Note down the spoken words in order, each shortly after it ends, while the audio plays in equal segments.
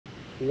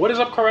What is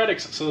up, car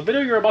addicts? So the video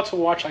you're about to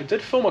watch, I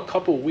did film a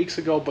couple weeks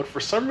ago, but for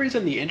some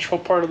reason the intro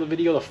part of the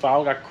video, the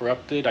file got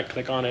corrupted. I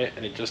click on it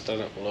and it just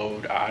doesn't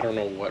load. I don't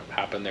know what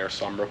happened there,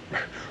 so I'm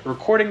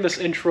recording this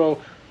intro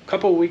a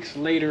couple weeks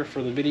later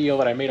for the video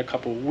that I made a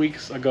couple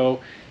weeks ago.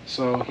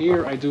 So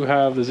here I do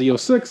have the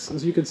Z06,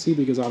 as you can see,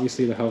 because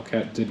obviously the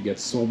Hellcat did get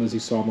sold, as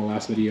you saw in the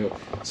last video.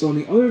 So in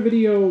the other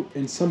video,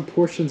 in some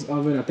portions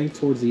of it, I think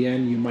towards the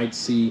end, you might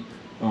see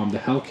the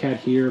Hellcat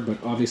here,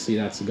 but obviously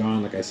that's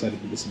gone. Like I said,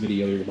 this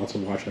video you're about to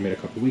watch I made a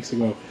couple weeks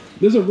ago.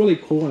 This is really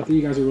cool, and I think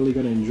you guys are really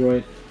going to enjoy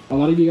it. A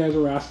lot of you guys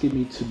were asking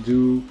me to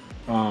do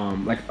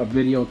like a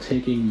video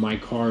taking my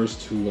cars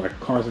to like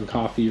Cars and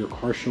Coffee or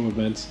car show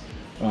events,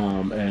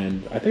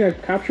 and I think I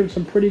captured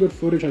some pretty good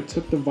footage. I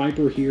took the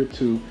Viper here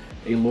to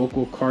a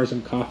local Cars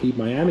and Coffee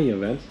Miami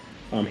event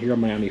here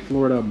in Miami,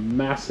 Florida.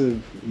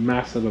 Massive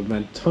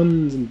event,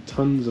 tons and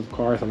tons of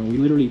cars. I mean, we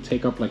literally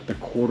take up like the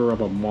quarter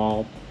of a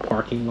mall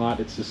parking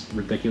lot. It's just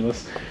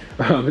ridiculous.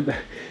 And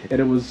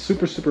it was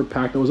super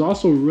packed. It was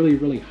also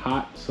really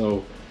hot,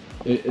 so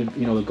you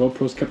know, the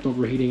GoPros kept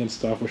overheating and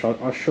stuff, which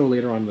I'll show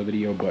later on in the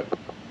video. But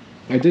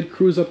I did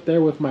cruise up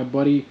there with my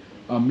buddy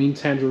Mean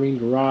Tangerine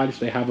Garage.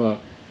 They have a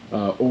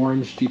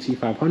orange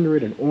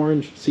GT500, an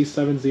orange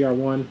C7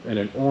 ZR1, and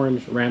an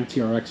orange Ram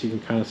TRX. You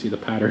can kind of see the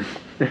pattern.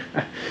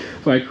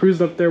 So I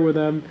cruised up there with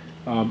them,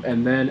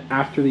 and then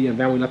after the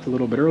event we left a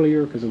little bit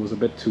earlier because it was a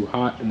bit too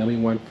hot, and then we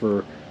went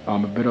for a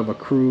bit of a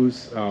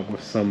cruise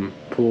with some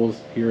pools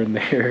here and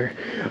there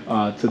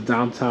to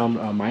downtown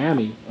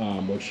Miami,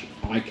 which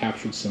I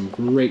captured some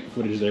great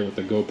footage there with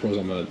the GoPros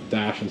on the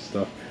dash and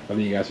stuff. I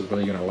think you guys are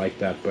really gonna like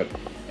that. But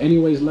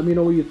anyways, let me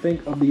know what you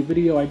think of the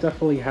video. I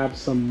definitely have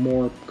some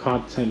more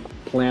content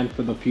planned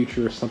for the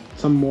future,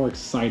 some more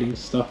exciting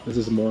stuff. This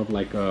is more of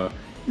like a,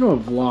 you know, a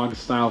vlog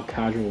style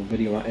casual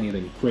video, not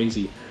anything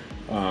crazy.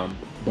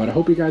 But I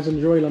hope you guys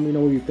enjoy. Let me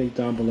know what you think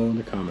down below in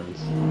the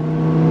comments.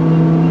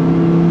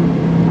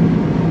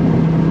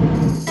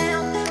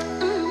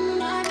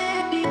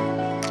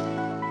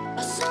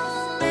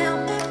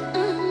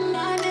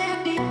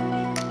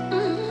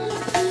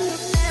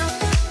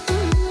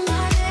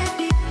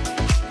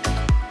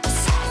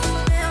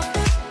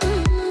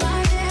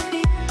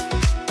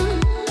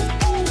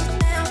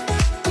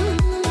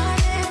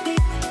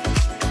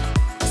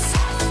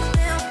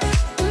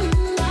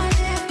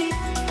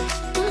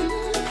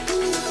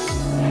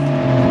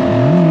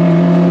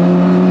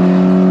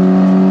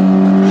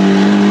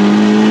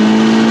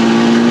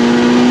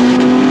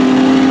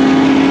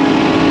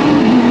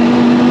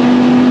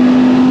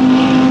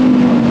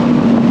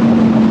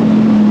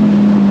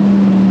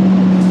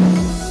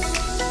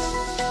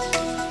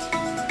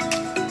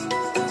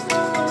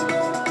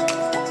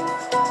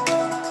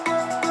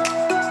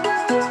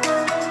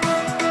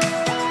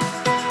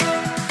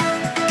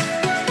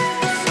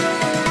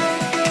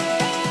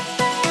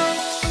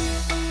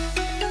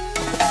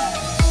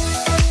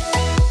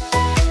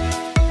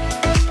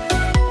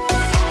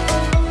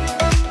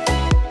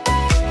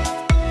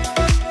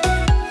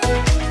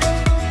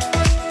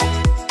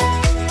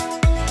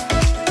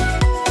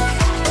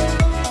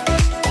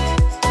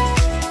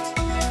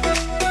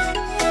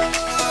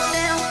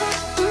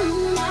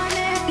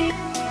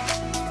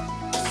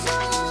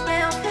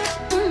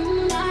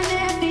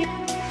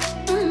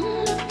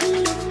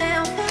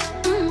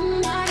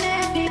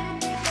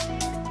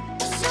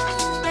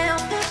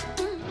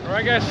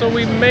 Alright guys, so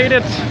we made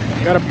it.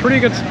 Got a pretty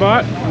good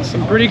spot and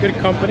some pretty good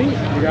company.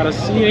 We got a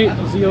C8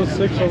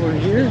 Z06 over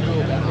here.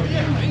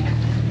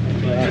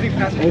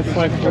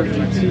 054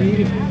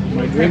 GT,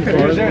 my dream car,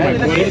 my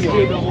buddy.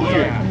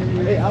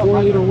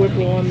 4-liter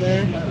Whipple on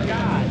there.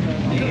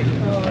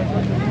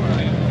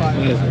 That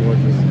is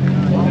gorgeous.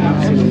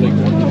 Absolutely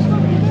gorgeous.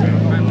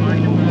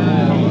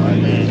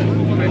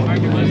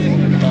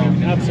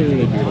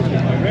 Absolutely beautiful.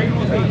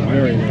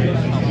 Very nice.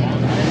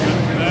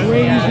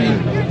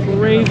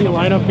 Crazy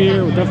lineup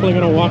here. We're definitely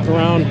gonna walk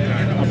around.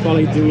 I'll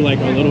probably do like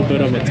a little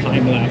bit of a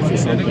time lapse or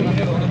something.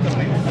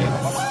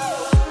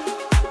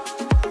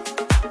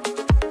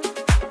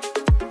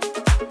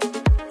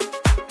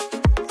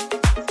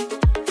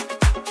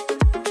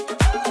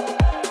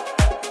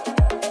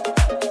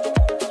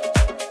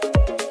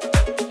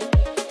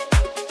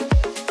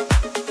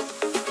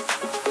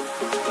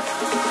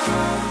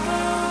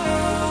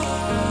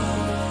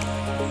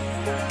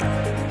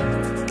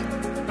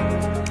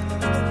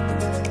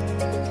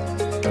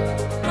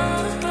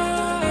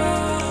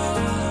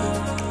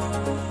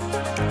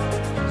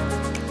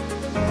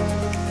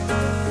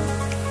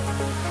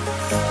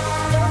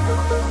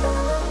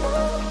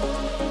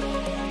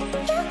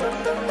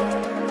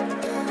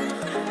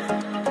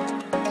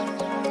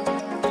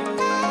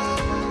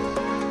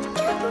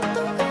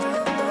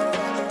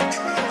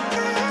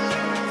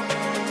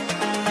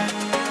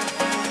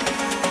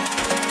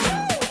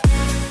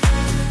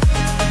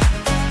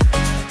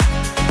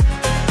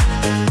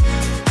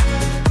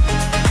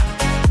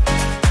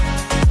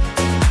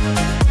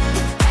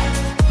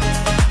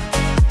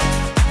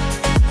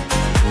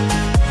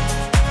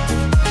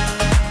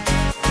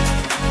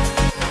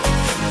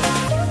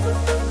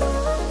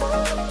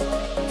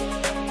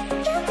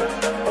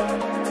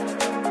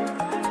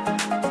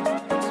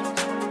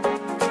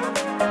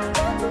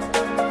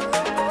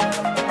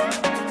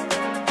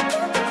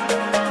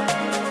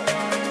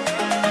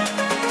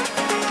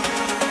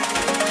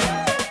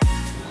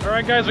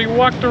 Alright guys, we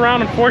walked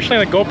around.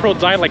 Unfortunately, the GoPro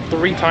died like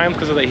 3 times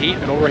because of the heat.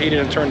 It overheated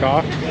and turned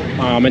off.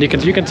 And you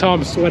can tell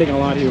I'm sweating a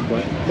lot here,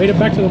 but made it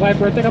back to the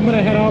Viper. I think I'm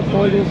gonna head out,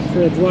 probably go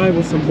for a drive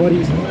with some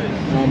buddies.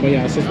 But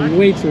yeah, it's just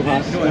way too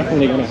hot.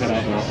 Definitely gonna head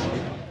out now.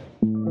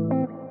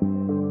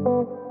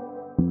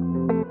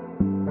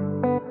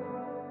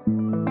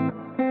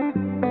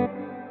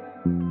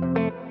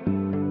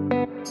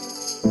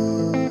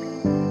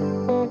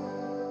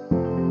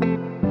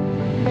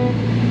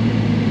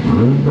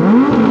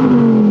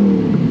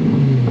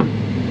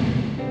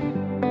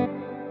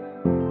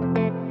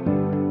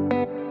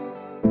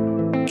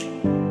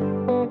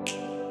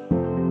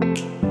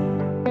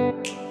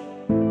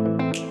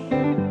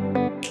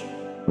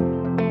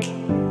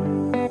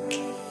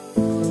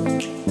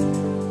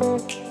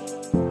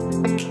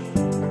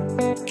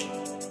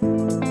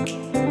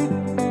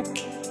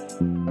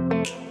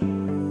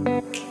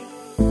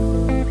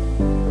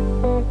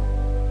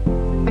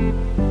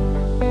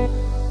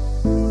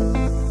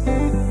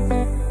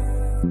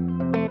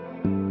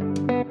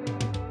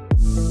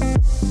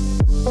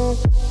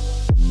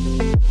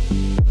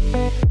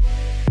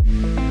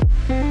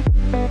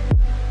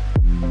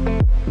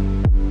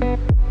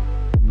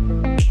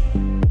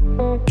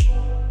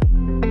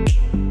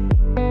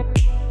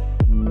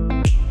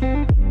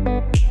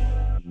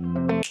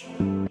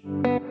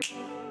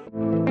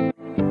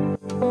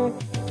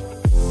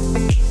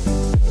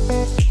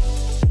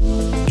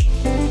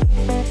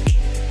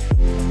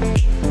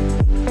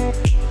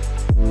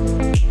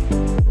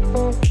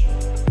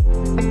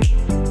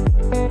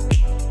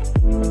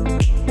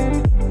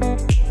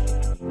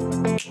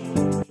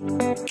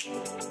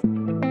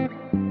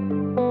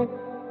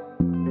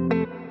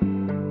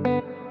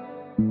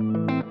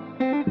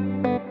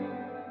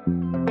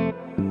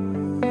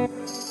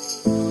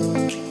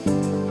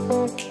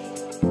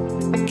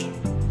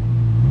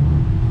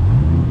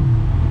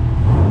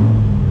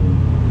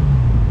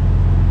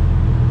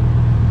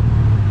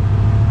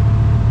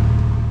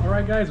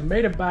 Guys,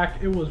 made it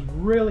back. It was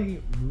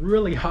really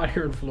hot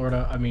here in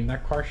Florida. I mean,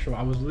 that car show,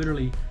 I was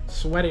literally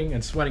sweating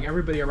and sweating,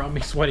 everybody around me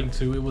sweating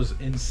too. It was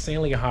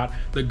insanely hot.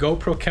 The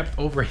GoPro kept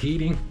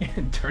overheating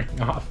and turning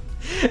off.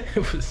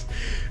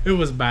 It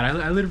was bad.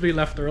 I literally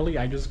left early.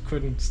 I just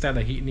couldn't stand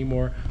the heat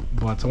anymore.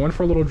 But I went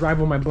for a little drive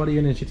with my buddy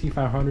in a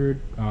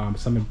GT500,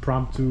 some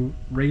impromptu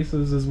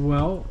races as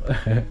well.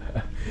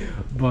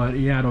 But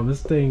yeah, no,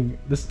 this thing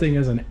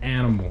is an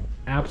animal,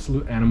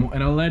 absolute animal.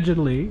 And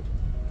allegedly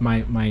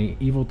my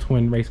evil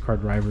twin race car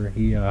driver,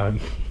 he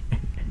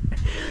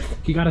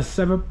he got a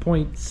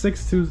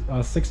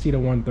 7.62 60 to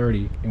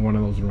 130 in one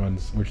of those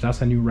runs, which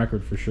that's a new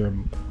record for sure.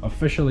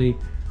 Officially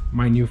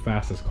my new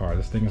fastest car.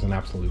 This thing is an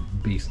absolute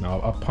beast. Now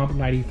a pump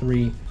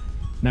 93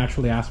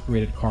 naturally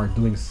aspirated car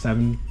doing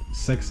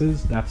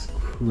 7.6s, that's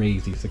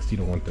crazy. 60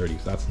 to 130,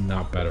 so that's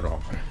not bad at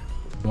all.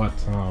 But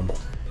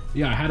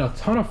yeah, I had a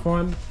ton of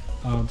fun.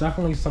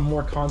 Definitely some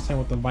more content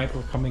with the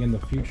Viper coming in the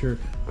future.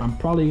 I'm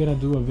probably gonna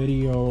do a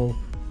video,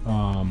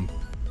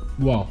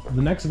 well,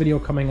 the next video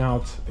coming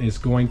out is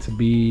going to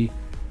be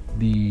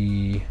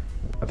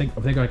I think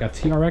like a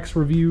TRX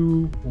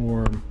review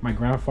or my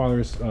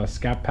grandfather's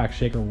Scat Pack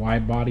Shaker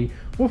wide body.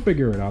 We'll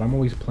figure it out. I'm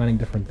always planning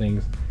different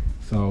things.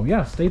 So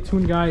yeah, stay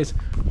tuned guys.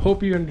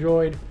 Hope you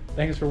enjoyed.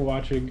 Thanks for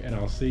watching, and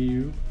I'll see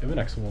you in the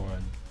next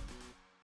one.